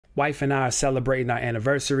Wife and I are celebrating our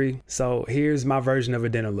anniversary, so here's my version of a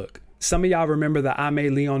dinner look. Some of y'all remember the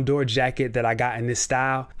Aimé Leon Dore jacket that I got in this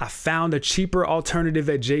style. I found a cheaper alternative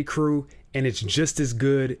at J. Crew, and it's just as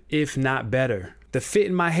good, if not better. The fit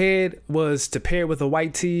in my head was to pair with a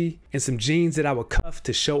white tee and some jeans that I would cuff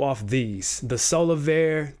to show off these, the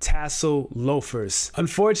Loafers Tassel Loafers.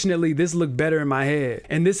 Unfortunately, this looked better in my head.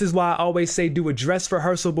 And this is why I always say do a dress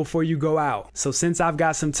rehearsal before you go out. So since I've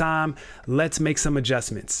got some time, let's make some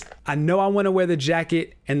adjustments. I know I want to wear the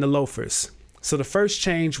jacket and the loafers. So the first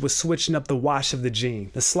change was switching up the wash of the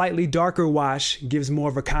jean. The slightly darker wash gives more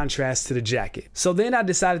of a contrast to the jacket. So then I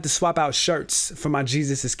decided to swap out shirts for my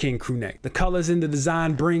Jesus is King crew neck. The colors in the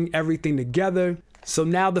design bring everything together. So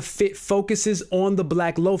now the fit focuses on the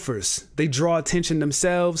black loafers. They draw attention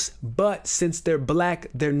themselves, but since they're black,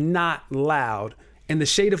 they're not loud. And the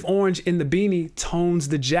shade of orange in the beanie tones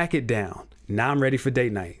the jacket down. Now I'm ready for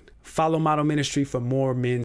date night. Follow Model Ministry for more men's